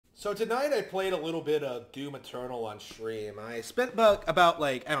So tonight I played a little bit of Doom Eternal on stream. I spent about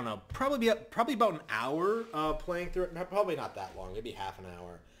like I don't know, probably about an hour playing through it. Probably not that long, maybe half an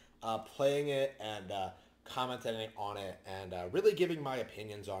hour, playing it and commenting on it and really giving my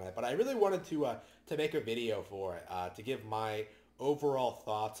opinions on it. But I really wanted to make a video for it to give my overall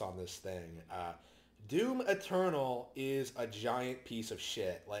thoughts on this thing. Doom Eternal is a giant piece of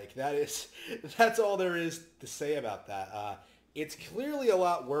shit. Like that's all there is to say about that. It's clearly a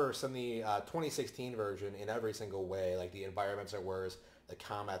lot worse than the 2016 version in every single way. Like the environments are worse, the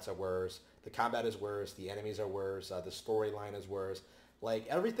combats are worse, the combat is worse, the enemies are worse, the storyline is worse. Like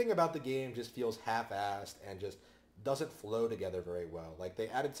everything about the game just feels half-assed and just doesn't flow together very well. Like they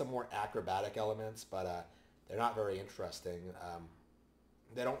added some more acrobatic elements, but they're not very interesting.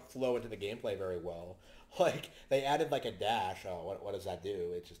 They don't flow into the gameplay very well. Like they added like a dash. Oh, what does that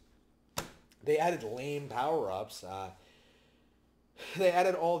do? It just they added lame power-ups. They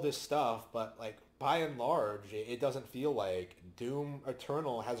added all this stuff, but like by and large, it doesn't feel like Doom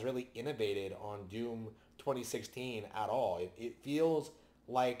Eternal has really innovated on Doom 2016 at all. It feels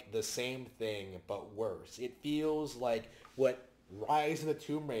like the same thing but worse. It feels like what Rise of the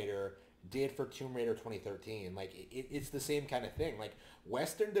Tomb Raider did for Tomb Raider 2013. Like it's the same kind of thing. Like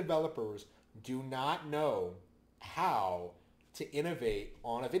Western developers do not know how to innovate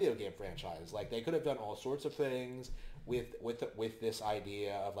on a video game franchise. Like they could have done all sorts of things with this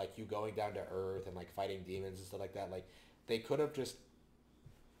idea of like you going down to Earth and like fighting demons and stuff like that. Like they could have just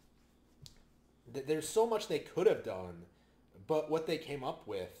there's so much they could have done, but what they came up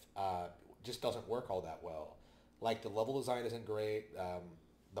with just doesn't work all that well. Like the level design isn't great.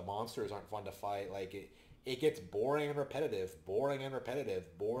 The monsters aren't fun to fight. Like it gets boring and repetitive, boring and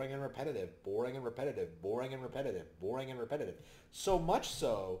repetitive, boring and repetitive, boring and repetitive, boring and repetitive, boring and repetitive. So much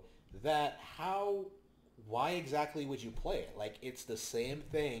so that why exactly would you play it? Like it's the same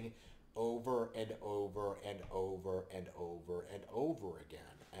thing over and over and over and over and over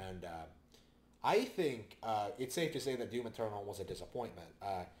again. And I think it's safe to say that Doom Eternal was a disappointment.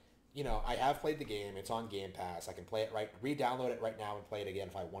 I have played the game. It's on Game Pass. I can play it re-download it right now and play it again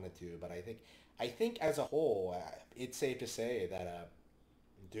if I wanted to. But I think as a whole, it's safe to say that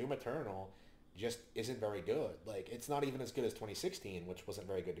Doom Eternal just isn't very good. Like it's not even as good as 2016, which wasn't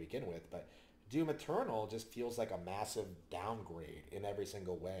very good to begin with. But Doom Eternal just feels like a massive downgrade in every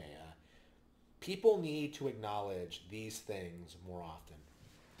single way. People need to acknowledge these things more often.